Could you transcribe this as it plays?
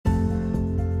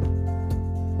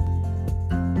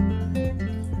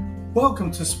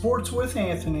Welcome to Sports with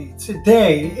Anthony.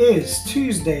 Today is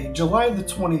Tuesday, July the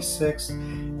 26th,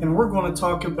 and we're going to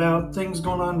talk about things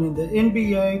going on in the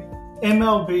NBA,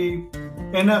 MLB,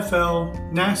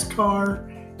 NFL,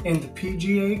 NASCAR, and the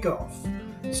PGA Golf.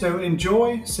 So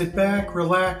enjoy, sit back,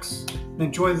 relax, and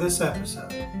enjoy this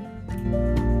episode.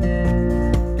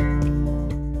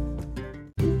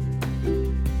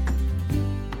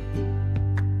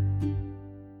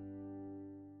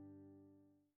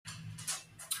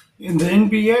 In the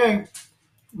NBA,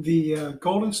 the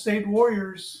Golden State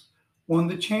Warriors won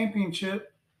the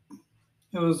championship.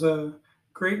 It was a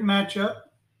great matchup,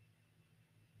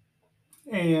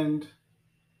 and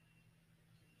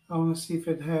I want to see if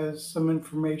it has some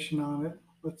information on it.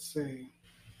 Let's see,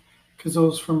 because it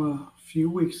was from a few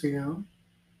weeks ago.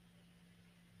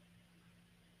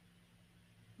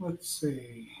 Let's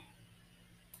see.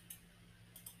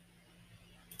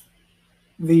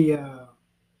 The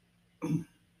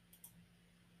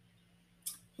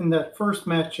in that first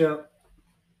matchup,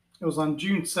 it was on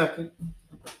June 2nd.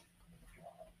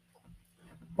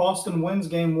 Boston wins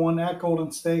game one at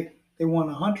Golden State. They won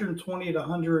 120 to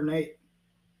 108.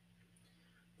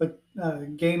 But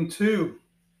game two,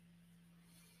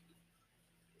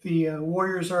 the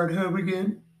Warriors are at home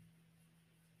again.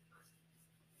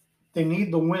 They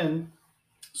need the win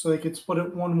so they could split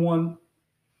it 1-1.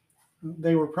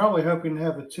 They were probably hoping to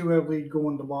have a 2-0 lead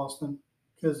going to Boston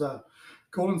because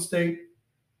Golden State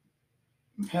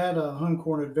had a home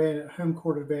court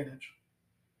advantage.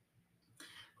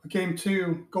 Game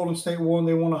two, Golden State won.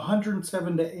 They won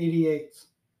 107 to 88.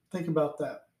 Think about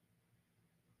that.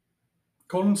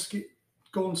 Golden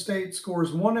State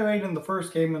scores 108 in the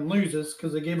first game and loses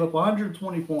because they gave up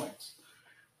 120 points.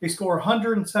 They score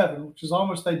 107, which is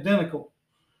almost identical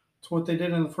to what they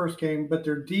did in the first game, but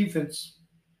their defense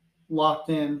locked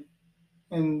in,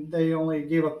 and they only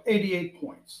gave up 88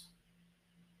 points.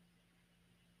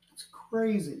 It's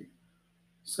crazy.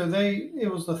 So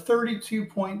it was a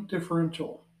 32-point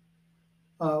differential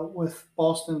with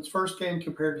Boston's first game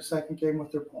compared to second game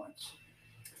with their points.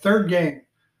 Third game,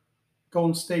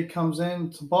 Golden State comes in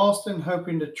to Boston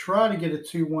hoping to try to get a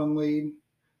 2-1 lead,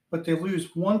 but they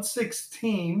lose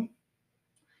 116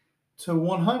 to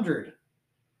 100.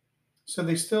 So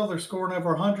they're scoring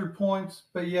over 100 points,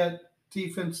 but yet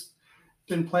defense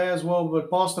didn't play as well, but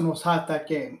Boston was hot that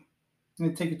game. And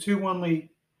they take a 2-1 lead.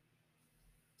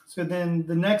 So then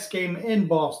the next game in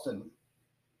Boston,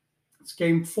 it's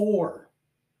game four.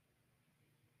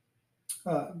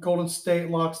 Golden State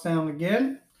locks down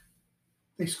again.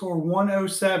 They score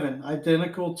 107,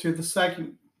 identical to the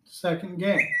second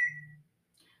game.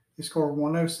 They score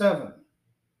 107.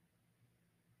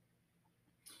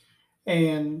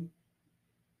 And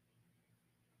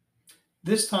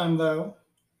this time, though,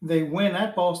 they win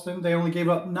at Boston. They only gave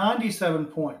up 97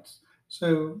 points.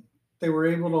 So they were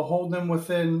able to hold them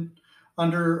within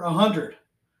under 100,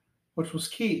 which was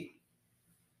key.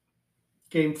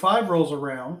 Game five rolls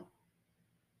around,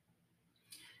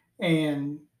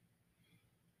 and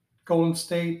Golden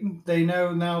State, they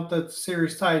know now that the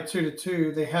series tied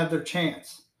 2-2, they had their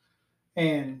chance.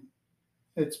 And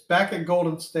it's back at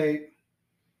Golden State.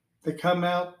 They come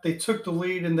out, they took the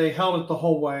lead, and they held it the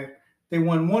whole way. They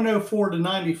won 104 to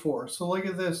 94. So look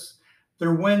at this.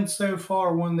 Their win so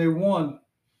far when they won,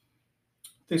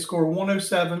 they score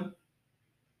 107.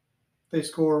 They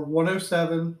score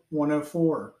 107,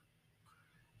 104.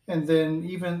 And then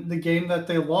even the game that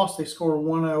they lost, they score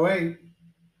 108.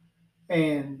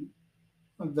 And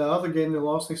the other game they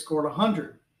lost, they scored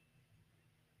 100.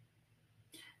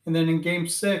 And then in game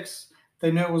six, they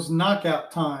know it was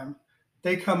knockout time.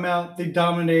 They come out, they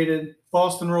dominated.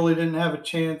 Boston really didn't have a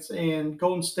chance, and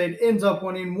Golden State ends up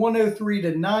winning 103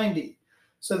 to 90.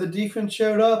 So the defense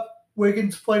showed up.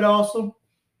 Wiggins played awesome.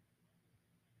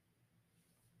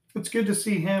 It's good to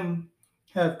see him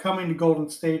have coming to Golden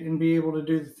State and be able to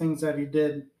do the things that he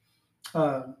did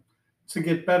to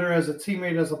get better as a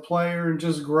teammate, as a player, and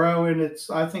just grow. And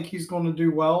I think he's going to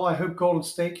do well. I hope Golden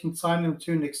State can sign him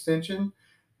to an extension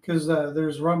because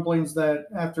there's rumblings that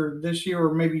after this year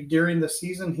or maybe during the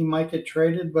season he might get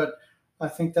traded, but I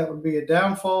think that would be a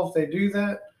downfall if they do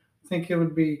that. I think it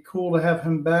would be cool to have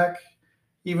him back,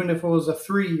 even if it was a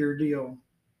 3-year deal.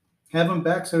 Have him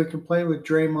back so he can play with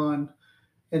Draymond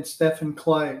and Stephen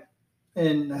Clay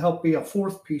and help be a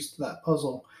fourth piece to that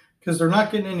puzzle because they're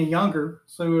not getting any younger,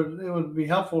 so it would be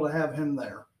helpful to have him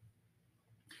there.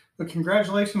 But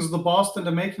congratulations to Boston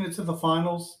to making it to the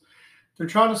finals. They're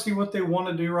trying to see what they want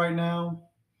to do right now.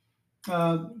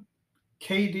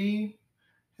 KD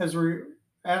has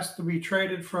asked to be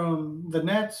traded from the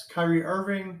Nets. Kyrie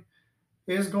Irving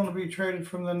is going to be traded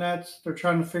from the Nets. They're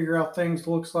trying to figure out things.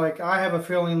 Looks like I have a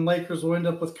feeling Lakers will end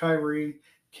up with Kyrie.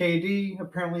 KD,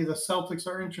 apparently the Celtics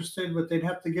are interested, but they'd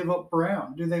have to give up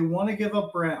Brown. Do they want to give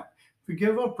up Brown? If you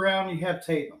give up Brown, you have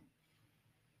Tatum.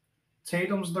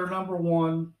 Tatum's their number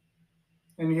one,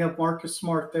 and you have Marcus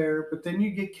Smart there, but then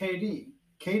you get KD.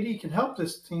 KD can help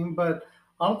this team, but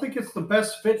I don't think it's the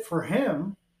best fit for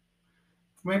him.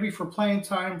 Maybe for playing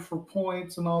time, for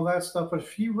points, and all that stuff. But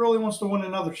if he really wants to win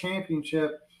another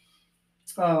championship,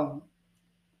 um,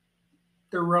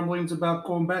 there are rumblings about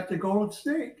going back to Golden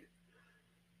State.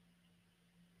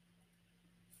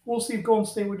 We'll see if Golden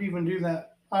State would even do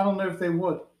that. I don't know if they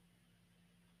would.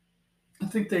 I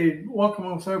think they'd welcome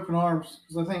him with open arms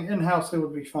because I think in house it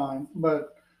would be fine.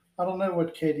 But I don't know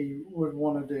what KD would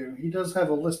want to do. He does have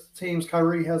a list of teams.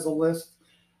 Kyrie has a list.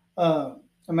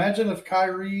 Imagine if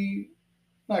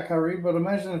not Kyrie, but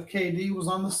imagine if KD was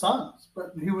on the Suns.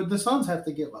 But who would the Suns have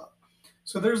to give up?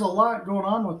 So there's a lot going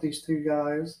on with these two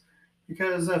guys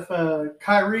because if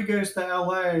Kyrie goes to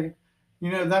LA,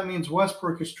 that means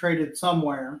Westbrook is traded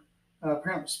somewhere.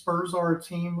 Apparently, Spurs are a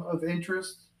team of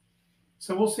interest.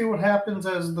 So we'll see what happens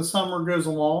as the summer goes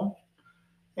along,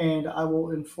 and I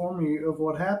will inform you of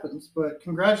what happens. But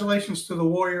congratulations to the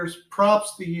Warriors.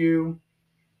 Props to you.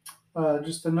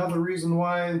 Just another reason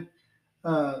why,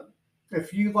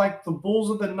 if you like the Bulls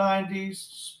of the 90s,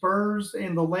 Spurs,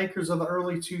 and the Lakers of the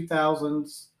early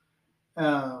 2000s,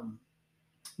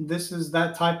 this is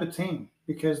that type of team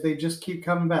because they just keep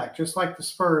coming back. Just like the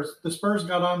Spurs. The Spurs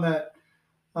got on that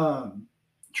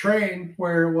train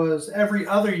where it was every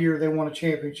other year they won a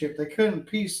championship. They couldn't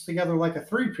piece together like a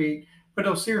three-peat, but it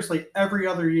was seriously every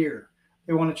other year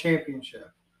they won a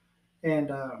championship. And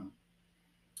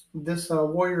this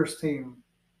Warriors team,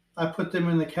 I put them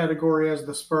in the category as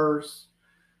the Spurs.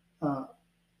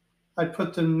 I'd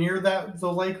put them near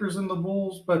the Lakers and the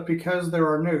Bulls, but because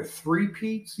there are no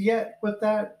three-peats yet with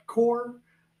that core,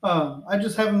 I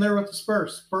just have them there with the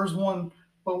Spurs. Spurs won,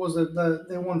 what was it?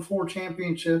 They won 4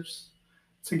 championships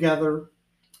together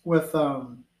with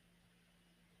the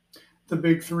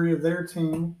big three of their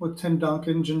team with Tim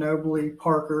Duncan, Ginobili,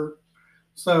 Parker.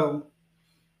 So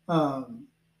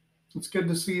it's good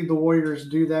to see the Warriors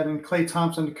do that and Klay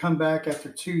Thompson to come back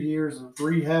after 2 years of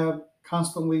rehab,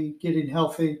 constantly getting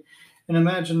healthy. And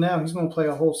imagine now he's going to play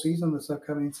a whole season this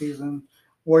upcoming season.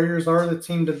 Warriors are the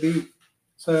team to beat.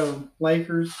 So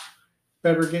Lakers,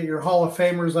 better get your Hall of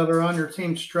Famers that are on your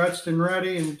team stretched and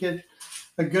ready and get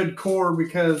a good core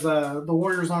because the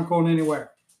Warriors aren't going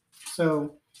anywhere.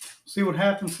 So see what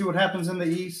happens in the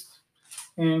East.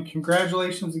 And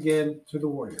congratulations again to the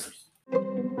Warriors.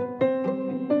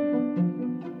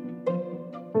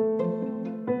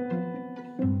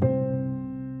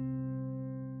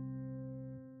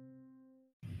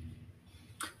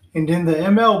 And in the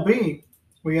MLB,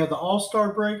 we had the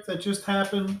All-Star break that just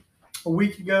happened a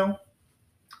week ago.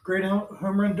 Great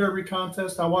home run derby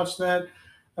contest. I watched that.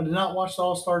 I did not watch the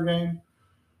All-Star game,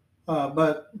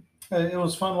 but it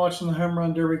was fun watching the home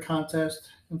run derby contest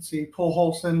and see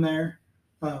Pujols in there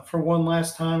for one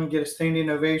last time and get a standing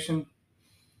ovation.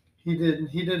 He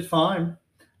did fine.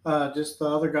 Just the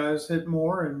other guys hit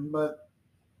more, but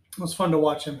it was fun to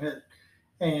watch him hit.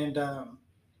 And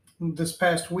this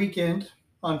past weekend,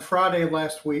 on Friday of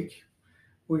last week,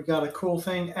 we got a cool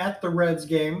thing at the Reds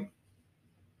game.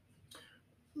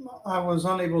 I was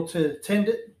unable to attend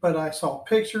it, but I saw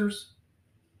pictures.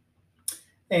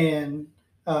 And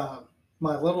my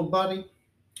little buddy,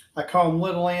 I call him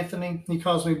Little Anthony. He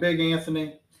calls me Big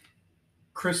Anthony.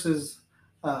 Chris's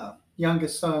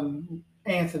youngest son,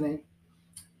 Anthony,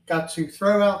 got to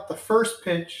throw out the first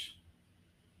pitch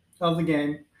of the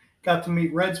game. Got to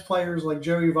meet Reds players like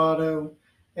Joey Votto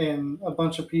and a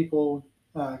bunch of people,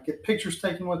 get pictures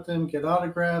taken with them, get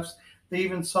autographs. They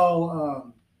even saw,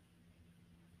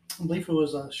 I believe it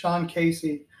was Sean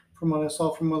Casey from what I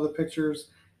saw from one of the pictures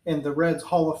in the Reds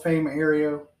Hall of Fame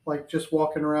area, like just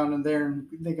walking around in there, and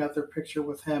they got their picture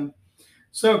with him.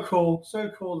 So cool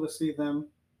to see them.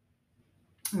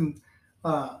 And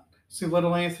see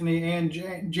little Anthony and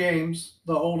James,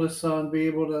 the oldest son, be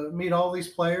able to meet all these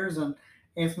players, and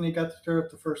Anthony got to throw up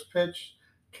the first pitch.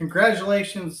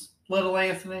 Congratulations, little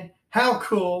Anthony. How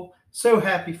cool. So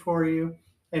happy for you.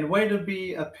 And way to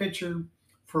be a pitcher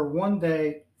for one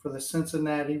day for the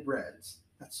Cincinnati Reds.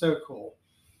 That's so cool.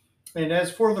 And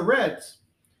as for the Reds,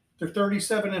 they're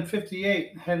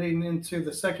 37-58 heading into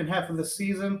the second half of the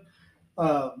season.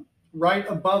 Right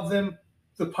above them,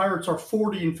 the Pirates are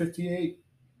 40-58.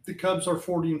 The Cubs are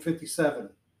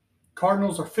 40-57.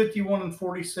 Cardinals are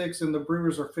 51-46, and the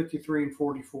Brewers are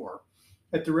 53-44.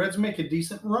 If the Reds make a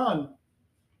decent run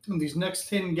in these next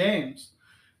 10 games,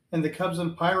 and the Cubs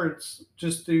and Pirates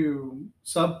just do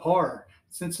subpar.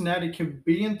 Cincinnati could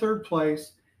be in third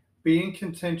place, be in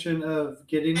contention of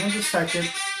getting into second,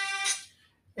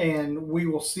 and we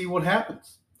will see what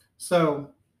happens.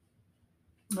 So,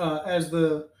 as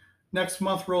the next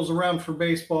month rolls around for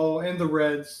baseball and the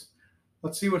Reds,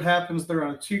 let's see what happens. They're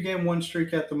on a 2-game win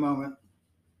streak at the moment,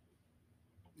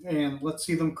 and let's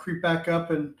see them creep back up.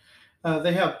 And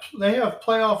they have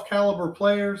playoff caliber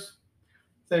players.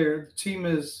 Their team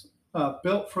is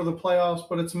built for the playoffs,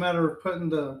 but it's a matter of putting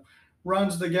the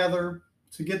runs together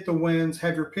to get the wins.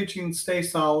 Have your pitching stay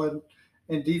solid,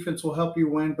 and defense will help you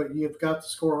win. But you've got to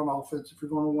score on offense if you're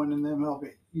going to win in the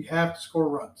MLB. You have to score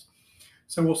runs.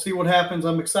 So we'll see what happens.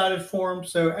 I'm excited for them.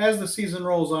 So as the season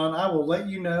rolls on, I will let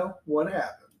you know what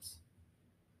happens.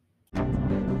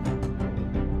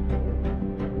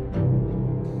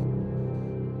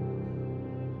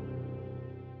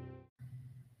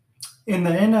 In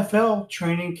the NFL,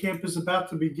 training camp is about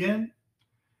to begin,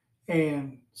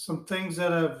 and some things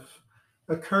that have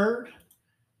occurred.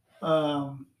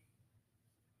 Um,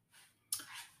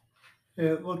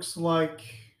 it looks like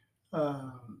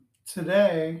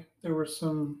today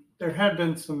there had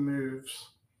been some moves,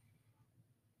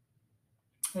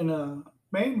 and a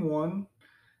main one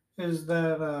is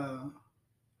that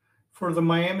for the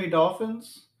Miami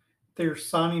Dolphins, they're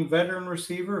signing veteran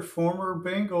receiver, former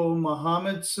Bengal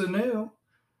Mohamed Sanu.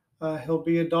 He'll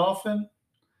be a Dolphin.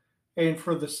 And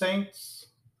for the Saints,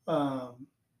 um,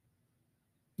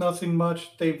 nothing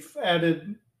much. They've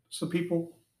added some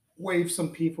people, waived some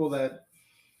people that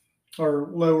are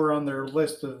lower on their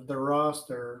list of the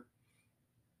roster.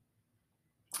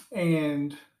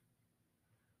 And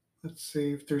let's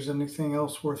see if there's anything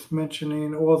else worth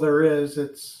mentioning. Well, there is.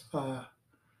 Let's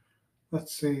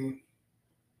see.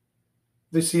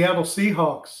 The Seattle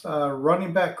Seahawks,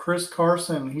 running back Chris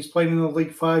Carson, he's played in the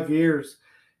league 5 years.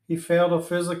 He failed a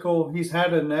physical. He's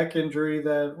had a neck injury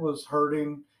that was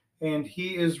hurting, and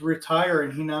he is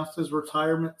retiring. He announced his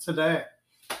retirement today.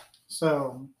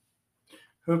 So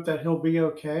hope that he'll be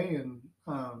okay. And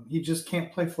he just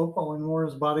can't play football anymore.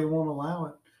 His body won't allow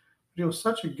it. But he was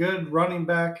such a good running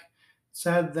back.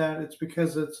 Sad that it's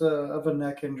because of a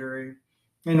neck injury.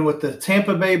 And with the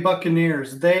Tampa Bay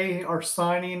Buccaneers, they are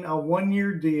signing a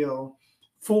 1-year deal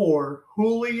for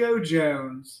Julio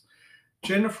Jones.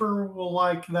 Jennifer will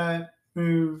like that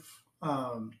move.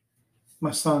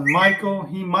 My son Michael,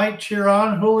 he might cheer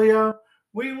on Julio.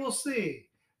 We will see.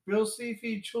 We'll see if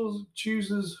he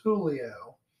chooses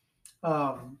Julio.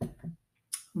 But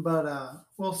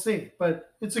we'll see. But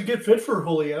it's a good fit for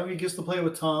Julio. He gets to play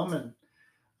with Tom, and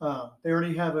they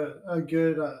already have a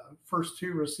good first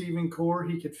two receiving core.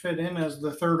 He could fit in as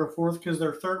the third or fourth because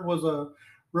their third was a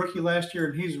rookie last year,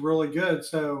 and he's really good.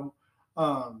 So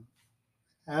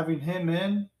having him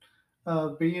in,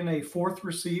 being a fourth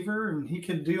receiver, and he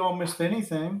could do almost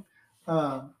anything.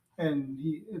 And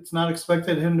it's not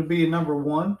expected him to be a number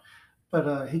one,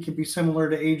 but he could be similar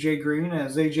to A.J. Green,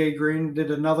 as A.J. Green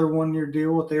did another 1-year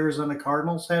deal with the Arizona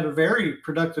Cardinals, had a very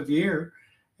productive year,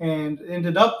 and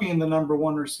ended up being the number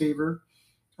one receiver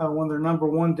when their number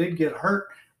one did get hurt.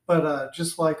 But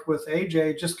just like with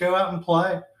AJ, just go out and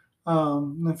play.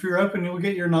 If you're open, you'll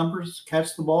get your numbers,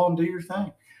 catch the ball, and do your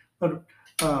thing. But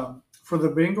for the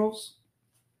Bengals,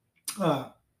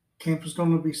 camp is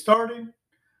going to be starting.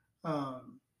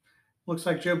 Looks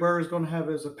like Joe Burrow is going to have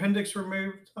his appendix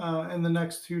removed in the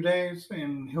next 2 days,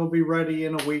 and he'll be ready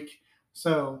in a week.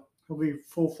 So he'll be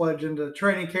full-fledged into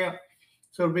training camp.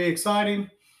 So it'll be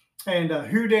exciting. And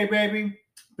Who Day, baby.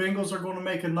 Bengals are going to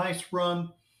make a nice run.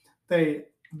 They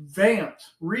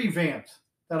revamped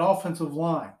that offensive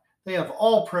line. They have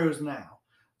all pros now.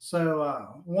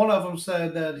 So one of them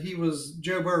said that he was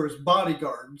Joe Burrow's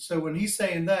bodyguard. So when he's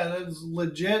saying that, it's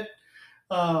legit.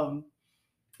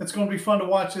 It's going to be fun to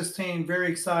watch this team. Very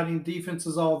exciting. Defense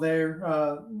is all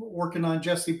there. Working on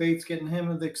Jesse Bates, getting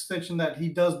him the extension that he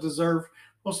does deserve.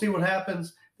 We'll see what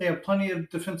happens. They have plenty of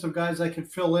defensive guys that can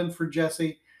fill in for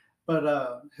Jesse.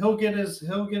 But he'll get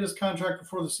his contract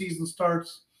before the season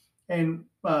starts, and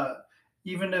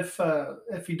even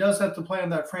if he does have to play on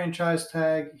that franchise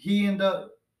tag,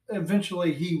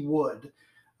 eventually he would,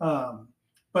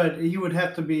 but he would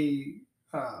have to be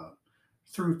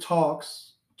through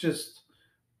talks, just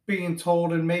being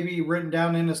told and maybe written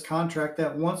down in his contract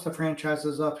that once the franchise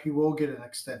is up, he will get an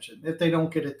extension if they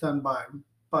don't get it done by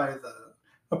the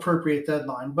appropriate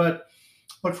deadline. But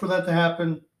look for that to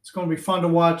happen. It's going to be fun to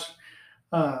watch.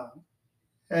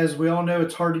 As we all know,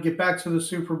 it's hard to get back to the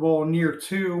Super Bowl in year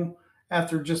 2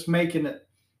 after just making it.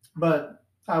 But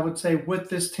I would say with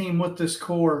this team, with this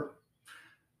core,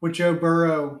 with Joe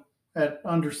Burrow at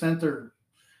under center,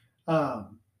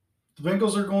 The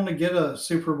Bengals are going to get a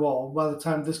Super Bowl by the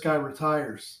time this guy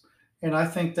retires. And I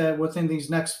think that within these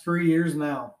next 3 years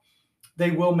now, they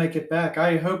will make it back.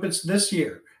 I hope it's this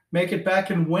year. Make it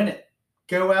back and win it.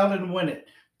 Go out and win it.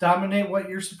 Dominate what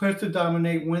you're supposed to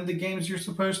dominate. Win the games you're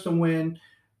supposed to win.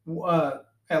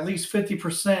 At least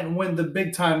 50%. Win the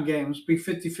big time games. Be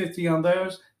 50-50 on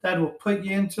those. That will put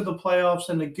you into the playoffs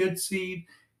and a good seed.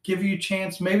 Give you a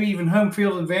chance, maybe even home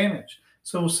field advantage.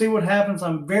 So we'll see what happens.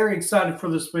 I'm very excited for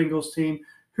this Bengals team.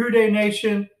 Houday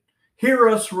Nation, hear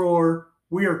us roar.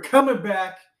 We are coming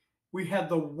back. We have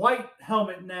the white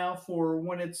helmet now for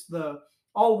when it's the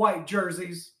all white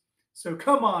jerseys. So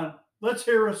come on, let's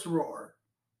hear us roar.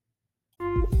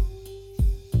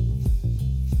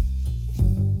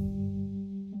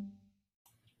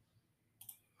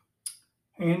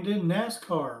 And in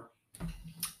NASCAR,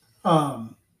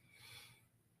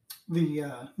 the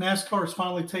NASCAR is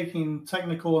finally taking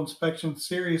technical inspection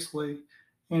seriously.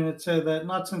 And it said that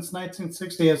not since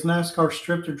 1960 has NASCAR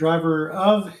stripped a driver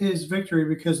of his victory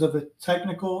because of a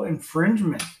technical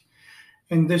infringement.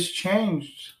 And this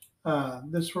changed.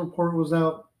 This report was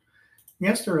out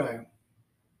yesterday.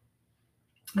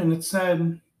 And it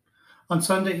said on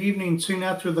Sunday evening, soon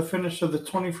after the finish of the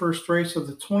 21st race of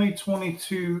the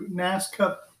 2022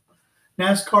 NASCAR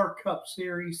Cup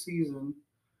Series season,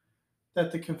 that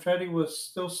the confetti was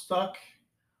still stuck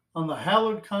on the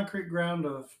hallowed concrete ground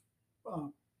of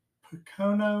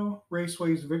Pocono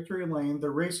Raceway's Victory Lane. The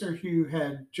racer who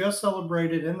had just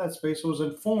celebrated in that space was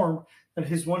informed that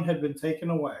his win had been taken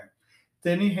away.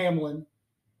 Denny Hamlin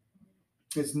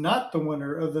is not the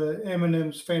winner of the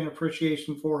M&M's Fan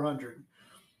Appreciation 400.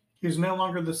 He's no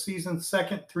longer the season's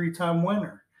second three-time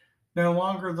winner, no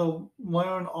longer the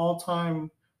lone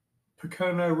all-time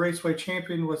Pocono Raceway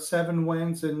champion with 7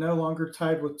 wins, and no longer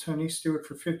tied with Tony Stewart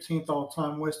for 15th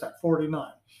all-time West at 49.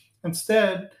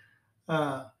 Instead,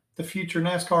 the future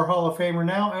NASCAR Hall of Famer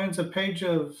now owns a page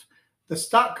of the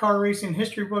stock car racing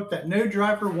history book that no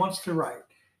driver wants to write.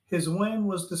 His win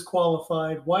was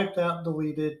disqualified, wiped out,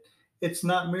 deleted. It's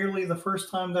not merely the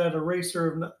first time that a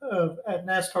racer at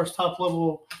NASCAR's top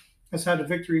level has had a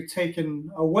victory taken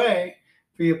away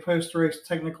via post-race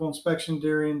technical inspection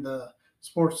during the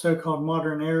sport's so-called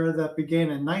modern era that began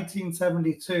in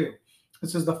 1972.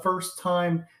 This is the first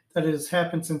time that it has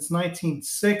happened since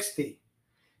 1960.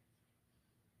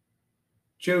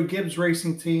 Joe Gibbs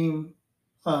Racing Team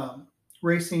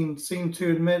Racing seemed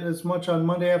to admit as much on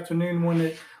Monday afternoon when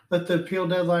it let the appeal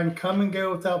deadline come and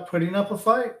go without putting up a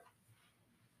fight.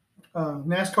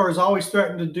 NASCAR has always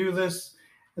threatened to do this.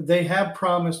 They have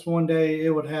promised one day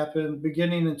it would happen.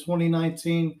 Beginning in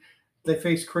 2019, they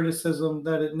faced criticism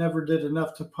that it never did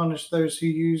enough to punish those who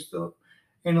used an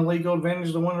illegal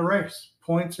advantage to win a race.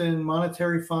 Points and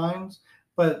monetary fines,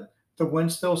 but the win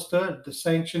still stood. The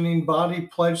sanctioning body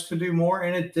pledged to do more,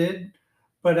 and it did,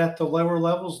 but at the lower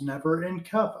levels, never in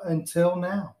Cup until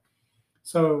now.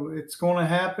 So it's going to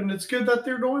happen. It's good that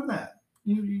they're doing that.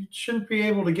 You shouldn't be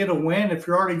able to get a win if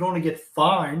you're already going to get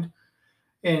fined,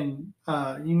 and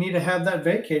you need to have that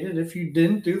vacated if you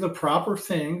didn't do the proper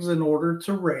things in order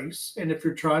to race. And if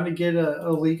you're trying to get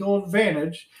a legal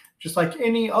advantage, just like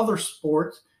any other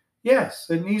sport, yes,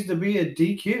 it needs to be a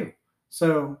DQ.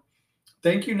 So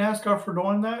thank you, NASCAR, for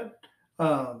doing that.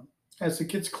 As it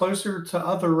gets closer to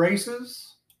other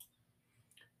races,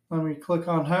 let me click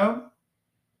on home.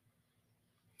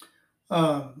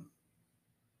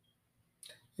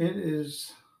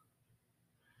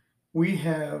 We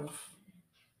have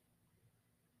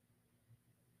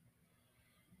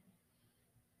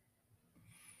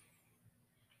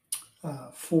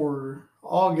for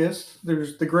August,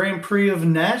 there's the Grand Prix of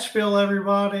Nashville,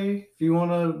 everybody. If you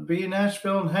want to be in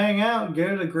Nashville and hang out, go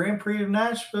to the Grand Prix of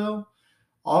Nashville,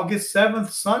 August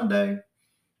 7th, Sunday.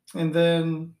 And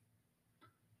then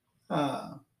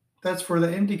that's for the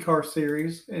IndyCar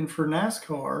series. And for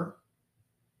NASCAR,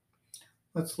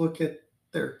 let's look at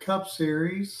their Cup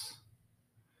series.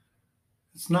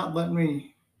 It's not letting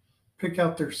me pick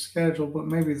out their schedule, but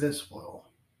maybe this will.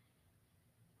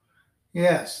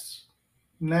 Yes.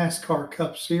 NASCAR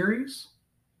Cup Series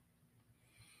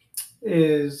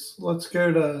is, let's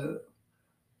go to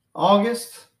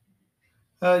August.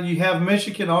 You have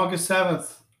Michigan, August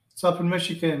 7th. It's up in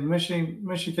Michigan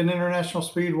International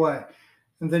Speedway.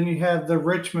 And then you have the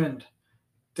Richmond.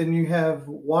 Then you have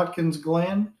Watkins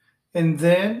Glen. And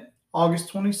then August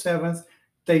 27th,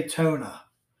 Daytona.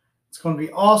 It's going to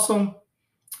be awesome.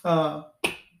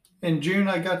 In June,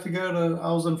 I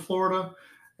was in Florida.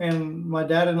 And my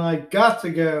dad and I got to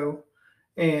go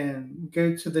to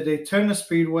the Daytona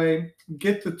Speedway,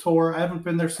 get the tour. I haven't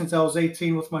been there since I was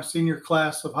 18 with my senior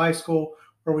class of high school,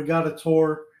 where we got a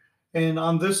tour. And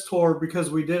on this tour, because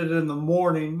we did it in the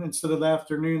morning instead of the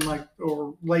afternoon,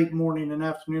 or late morning and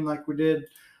afternoon, like we did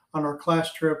on our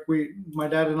class trip, my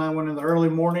dad and I went in the early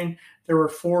morning. There were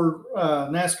 4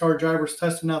 NASCAR drivers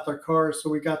testing out their cars, so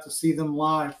we got to see them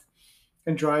live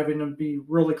and driving and be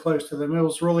really close to them. It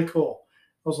was really cool.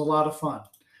 It was a lot of fun.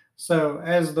 So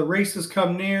as the races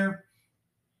come near,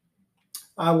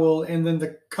 and then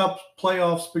the Cup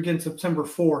playoffs begin September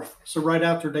 4th. So right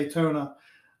after Daytona,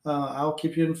 I'll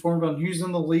keep you informed on who's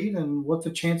in the lead and what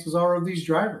the chances are of these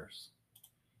drivers.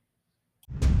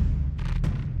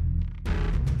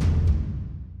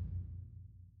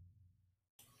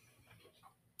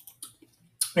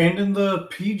 And in the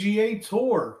PGA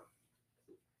Tour,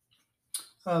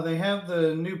 they have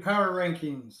the new power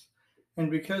rankings. And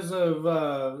because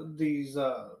of these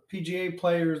PGA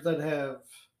players that have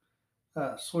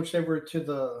switched over to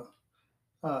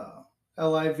the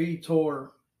LIV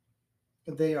Tour,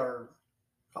 they are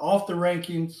off the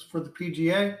rankings for the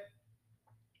PGA.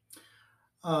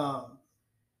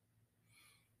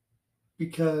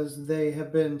 Because they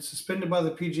have been suspended by the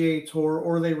PGA Tour,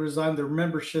 or they resigned their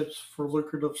memberships for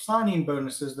lucrative signing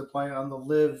bonuses to play on the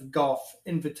LIV Golf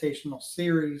Invitational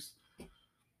Series.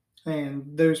 And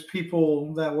those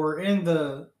people that were in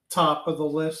the top of the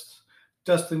list,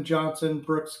 Dustin Johnson,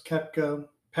 Brooks Koepka,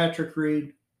 Patrick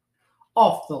Reed,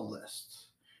 off the list.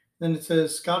 Then it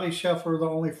says Scotty Scheffler, the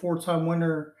only 4-time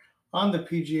winner on the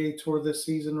PGA Tour this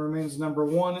season, remains number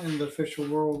 1 in the official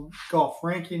world golf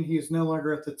ranking. He is no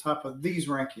longer at the top of these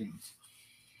rankings.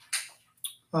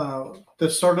 The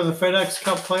start of the FedEx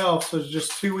Cup playoffs is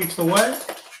just 2 weeks away.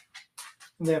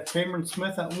 They have Cameron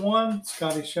Smith at 1,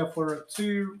 Scotty Scheffler at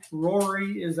 2,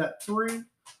 Rory is at 3,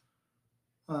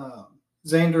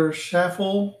 Xander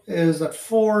Schauffele is at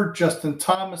 4, Justin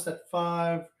Thomas at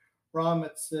 5, Rahm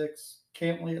at 6,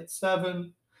 Cantlay at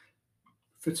 7,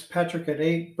 Fitzpatrick at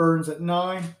 8, Burns at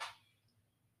 9,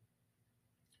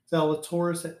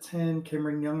 Zalatoris at 10,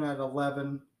 Cameron Young at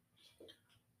 11,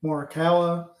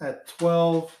 Morikawa at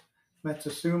 12,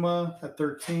 Matsuyama at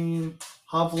 13,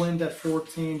 Hovland at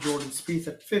 14, Jordan Spieth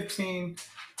at 15,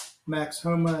 Max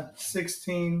Homa at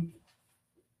 16,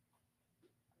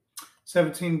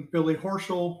 17, Billy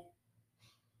Horschel,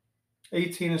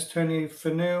 18 is Tony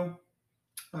Finau,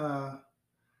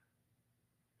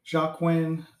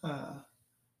 Joaquin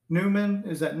Newman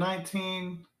is at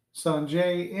 19,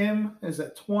 Sanjay M is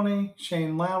at 20,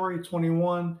 Shane Lowry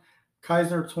 21,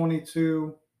 Kaiser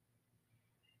 22,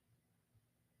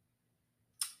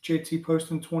 JT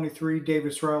Poston 23,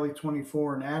 Davis Riley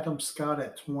 24, and Adam Scott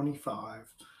at 25.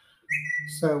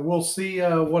 So we'll see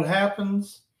what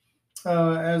happens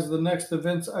as the next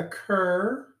events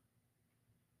occur.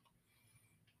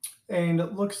 And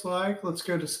it looks like, let's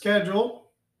go to schedule.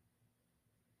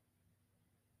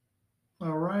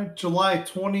 All right, July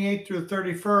 28th through the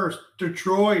 31st,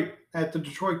 Detroit at the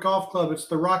Detroit Golf Club. It's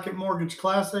the Rocket Mortgage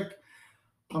Classic.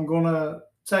 I'm going to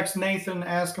text Nathan,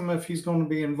 ask him if he's going to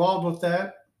be involved with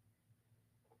that.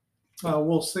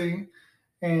 We'll see.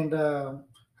 And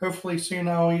hopefully soon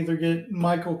I'll either get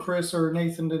Michael, Chris, or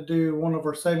Nathan to do one of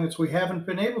our segments. We haven't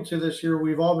been able to this year.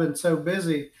 We've all been so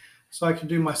busy, so I can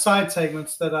do my side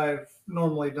segments that I've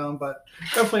normally done. But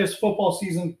hopefully as football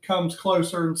season comes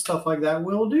closer and stuff like that,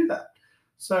 we'll do that.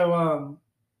 So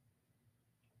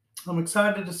I'm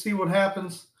excited to see what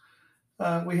happens.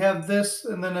 We have this,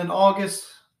 and then in August,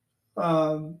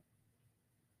 the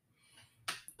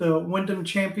Wyndham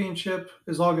Championship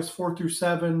is August 4 through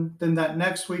 7. Then that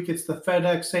next week, it's the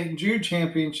FedEx St. Jude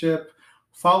Championship,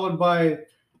 followed by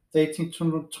the 18th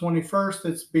to 21st,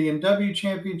 it's BMW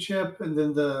Championship, and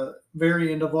then the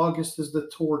very end of August is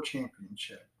the Tour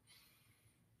Championship.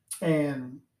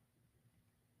 And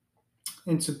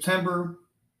in September,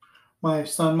 my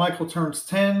son Michael turns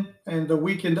 10, and the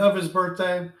weekend of his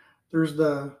birthday, there's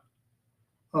the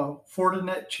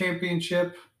Fortinet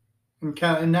Championship in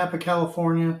Napa,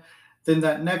 California. Then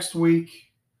that next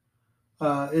week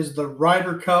is the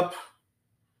Ryder Cup,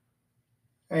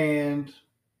 and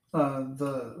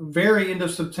the very end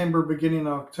of September, beginning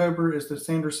of October, is the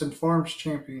Sanderson Farms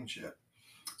Championship.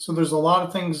 So there's a lot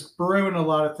of things brewing, a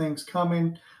lot of things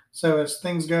coming. So as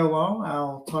things go along,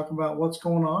 I'll talk about what's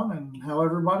going on and how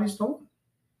everybody's doing.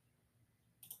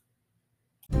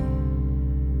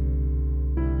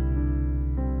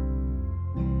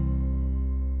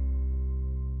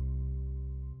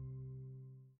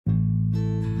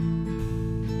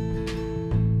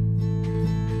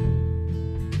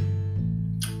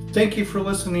 Thank you for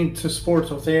listening to Sports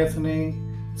with Anthony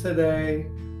today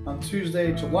on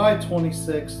Tuesday, July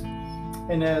 26th.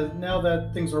 And now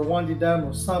that things are winding down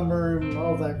with summer and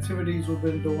all the activities we've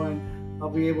been doing,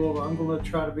 I'm going to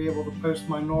try to be able to post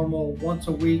my normal once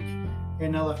a week.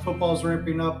 And now that football's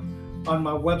ramping up, on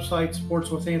my website,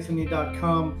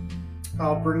 sportswithanthony.com,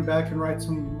 I'll bring back and write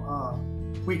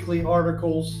some weekly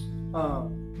articles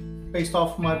based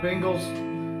off of my Bengals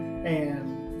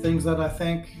and things that I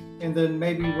think. And then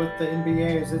maybe with the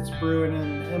NBA as it's brewing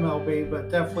in MLB, but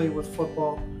definitely with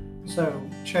football. So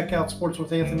check out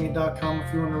sportswithanthony.com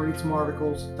if you want to read some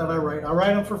articles that I write. I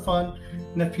write them for fun,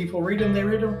 and if people read them, they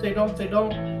read them. If they don't, they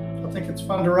don't. I think it's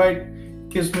fun to write. It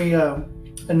gives me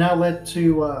an outlet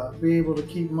to be able to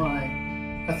keep my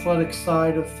athletic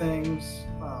side of things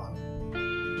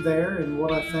there and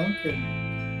what I think.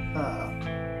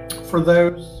 And for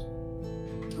those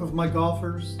of my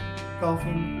golfing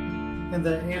in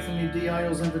the Anthony D.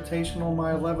 Isles Invitational,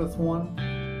 my 11th one,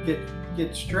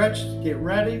 get stretched, get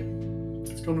ready.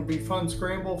 It's going to be a fun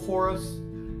scramble for us,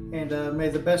 and may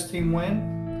the best team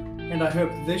win. And I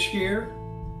hope this year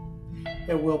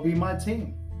it will be my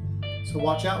team. So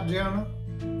watch out, Jonah.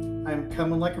 I'm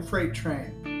coming like a freight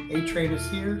train. A-Train is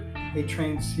here.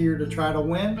 A-Train's here to try to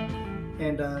win,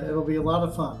 and it'll be a lot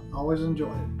of fun. Always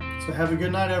enjoy it. So have a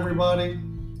good night, everybody.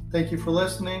 Thank you for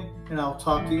listening, and I'll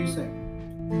talk to you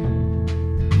soon.